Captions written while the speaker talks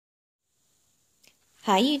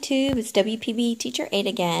Hi YouTube, it's WPB Teacher 8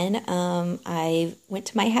 again. I went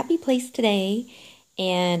to my happy place today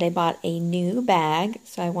and I bought a new bag,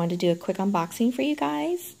 so I wanted to do a quick unboxing for you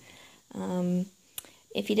guys.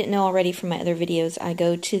 If you didn't know already from my other videos, I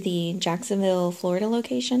go to the Jacksonville, Florida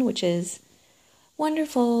location, which is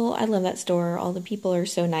wonderful. I love that store. All the people are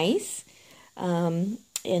so nice. And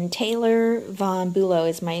Taylor Von Bulow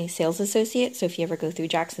is my sales associate, so if you ever go through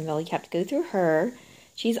Jacksonville, you have to go through her.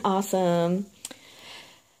 She's awesome.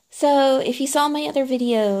 So, if you saw my other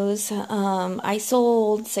videos, I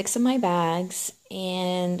sold 6 of my bags,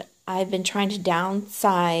 and I've been trying to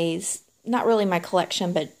downsize, not really my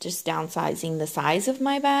collection, but just downsizing the size of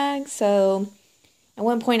my bags. So, at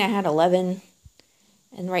one point I had 11,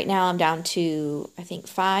 and right now I'm down to, I think,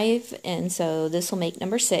 5, and so this will make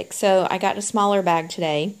number 6. So, I got a smaller bag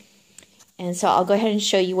today, and so I'll go ahead and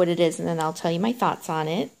show you what it is, and then I'll tell you my thoughts on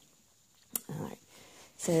it. Alright,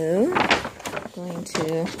 so going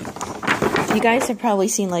to, you guys have probably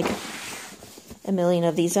seen like a million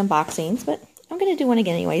of these unboxings, but I'm going to do one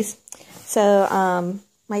again anyways. So,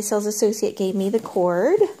 my sales associate gave me the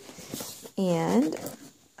cord, and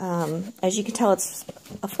as you can tell, it's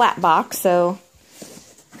a flat box, so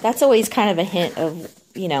that's always kind of a hint of,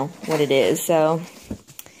 you know, what it is. So,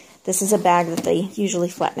 this is a bag that they usually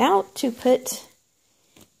flatten out to put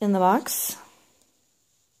in the box,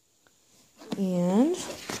 and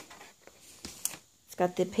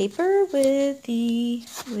got the paper with the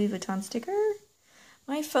Louis Vuitton sticker.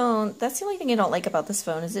 My phone, that's the only thing I don't like about this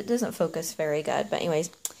phone, is it doesn't focus very good. But anyways,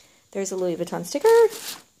 there's a Louis Vuitton sticker.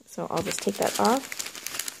 So I'll just take that off.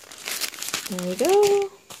 There we go.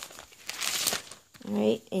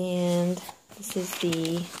 Alright, and this is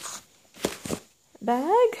the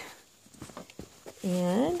bag.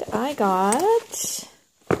 And I got,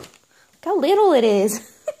 look how little it is.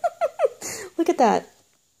 Look at that.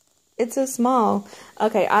 It's so small.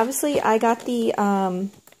 Okay, obviously I got the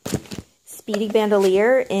Speedy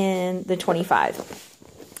bandolier in the 25.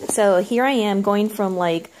 So here I am going from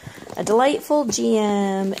like a delightful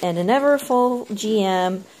GM and a never full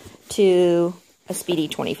GM to a Speedy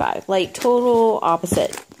 25. Like total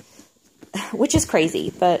opposite. Which is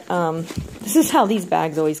crazy, but this is how these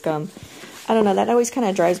bags always come. I don't know, that always kind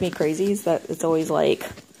of drives me crazy, is that it's always like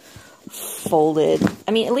folded.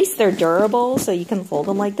 I mean, at least they're durable, so you can fold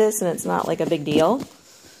them like this, and it's not like a big deal.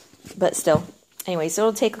 But still, anyway, so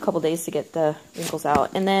it'll take a couple days to get the wrinkles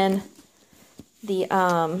out. And then the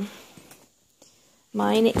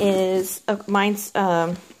mine is mine's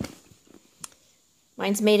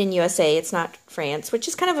made in USA. It's not France, which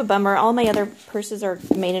is kind of a bummer. All my other purses are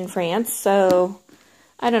made in France, so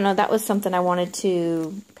I don't know. That was something I wanted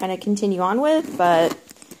to kind of continue on with, but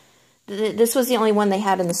this was the only one they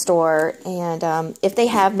had in the store, and if they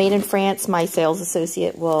have made in France, my sales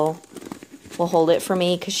associate will hold it for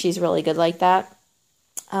me, because she's really good like that.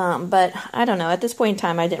 But I don't know, at this point in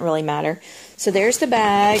time, it didn't really matter. So there's the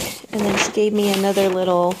bag, and then she gave me another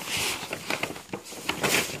little,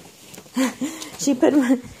 she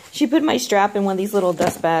put my strap in one of these little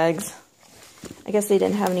dust bags. I guess they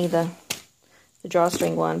didn't have any of the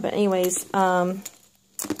drawstring one, but anyways,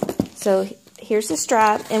 so here's the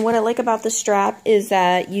strap, and what I like about the strap is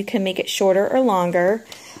that you can make it shorter or longer.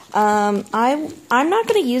 I'm not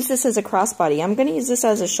going to use this as a crossbody. I'm going to use this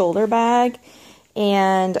as a shoulder bag,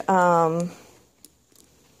 and I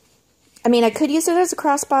mean, I could use it as a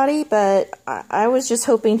crossbody, but I was just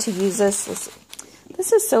hoping to use this.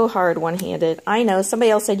 This is so hard one-handed. I know,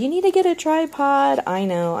 somebody else said, you need to get a tripod. I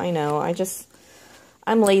know,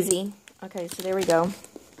 I'm lazy. Okay, so there we go.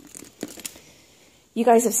 You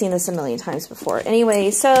guys have seen this a million times before.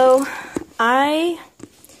 Anyway, so like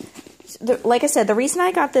I said, the reason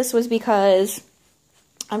I got this was because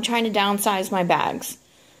I'm trying to downsize my bags.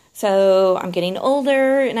 So I'm getting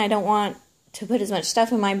older, and I don't want to put as much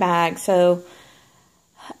stuff in my bag. So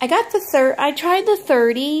I got I tried the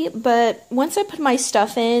 30, but once I put my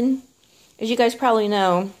stuff in, as you guys probably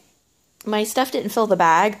know, my stuff didn't fill the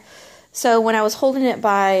bag. So when I was holding it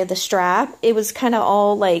by the strap, it was kind of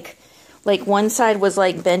all like one side was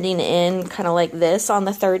like bending in kind of like this on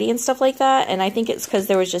the 30 and stuff like that, and I think it's because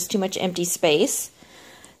there was just too much empty space.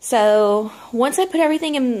 So once I put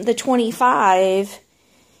everything in the 25,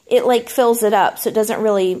 it like fills it up, so it doesn't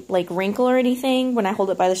really like wrinkle or anything when I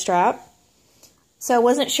hold it by the strap. So I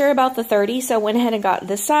wasn't sure about the 30, so I went ahead and got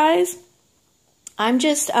this size. I'm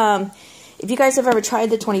just, if you guys have ever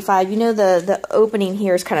tried the 25, you know the opening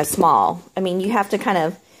here is kind of small. I mean, you have to kind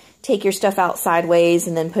of take your stuff out sideways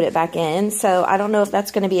and then put it back in. So I don't know if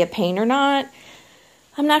that's going to be a pain or not.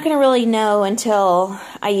 I'm not going to really know until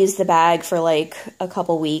I use the bag for like a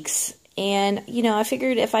couple weeks. And, you know, I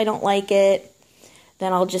figured if I don't like it,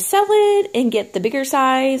 then I'll just sell it and get the bigger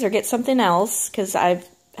size or get something else, because I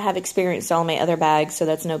have experienced all my other bags, so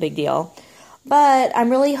that's no big deal. But I'm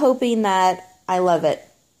really hoping that I love it.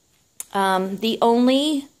 The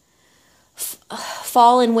only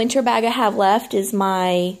fall and winter bag I have left is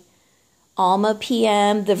my Alma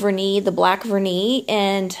PM, the vernis, the black vernis,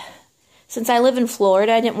 and since I live in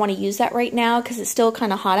Florida, I didn't want to use that right now because it's still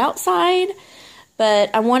kind of hot outside, but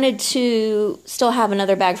I wanted to still have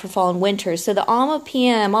another bag for fall and winter. So the Alma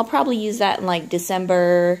PM, I'll probably use that in like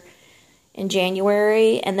December and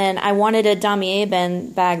January, and then I wanted a damier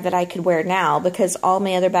bag that I could wear now because all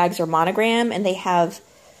my other bags are monogram and they have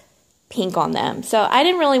pink on them. So I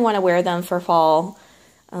didn't really want to wear them for fall.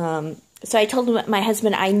 So I told my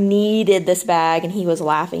husband I needed this bag, and he was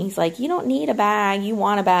laughing. He's like, you don't need a bag, you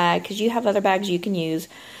want a bag, because you have other bags you can use,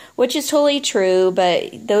 which is totally true,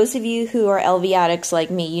 but those of you who are LV addicts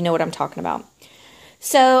like me, you know what I'm talking about.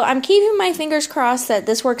 So I'm keeping my fingers crossed that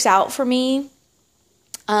this works out for me.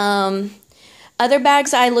 Other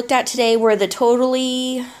bags I looked at today were the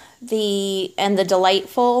Totally, and the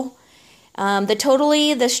Delightful. The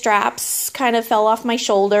Totally, the straps kind of fell off my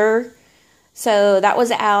shoulder. So that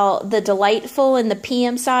was out. The Delightful in the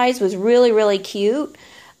PM size was really, really cute.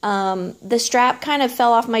 The strap kind of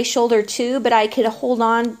fell off my shoulder too, but I could hold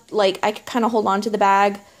on, like I could kind of hold on to the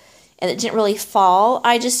bag and it didn't really fall.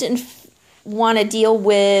 I just didn't want to deal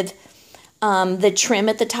with the trim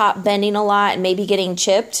at the top bending a lot and maybe getting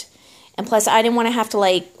chipped. And plus I didn't want to have to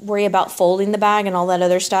like worry about folding the bag and all that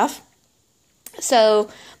other stuff. So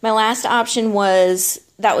my last option was,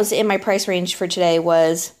 that was in my price range for today,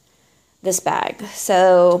 was this bag.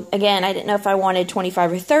 So again, I didn't know if I wanted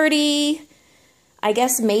 25 or 30. I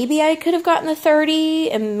guess maybe I could have gotten the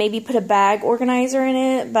 30 and maybe put a bag organizer in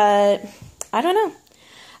it, but I don't know.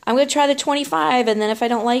 I'm going to try the 25, and then if I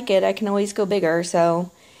don't like it, I can always go bigger.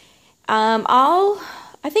 So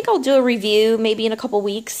I think I'll do a review maybe in a couple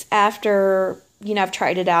weeks after, you know, I've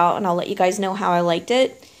tried it out, and I'll let you guys know how I liked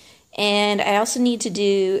it. And I also need to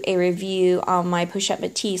do a review on my push-up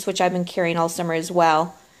Matisse, which I've been carrying all summer as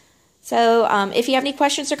well. So if you have any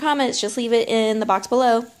questions or comments, just leave it in the box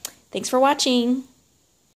below. Thanks for watching.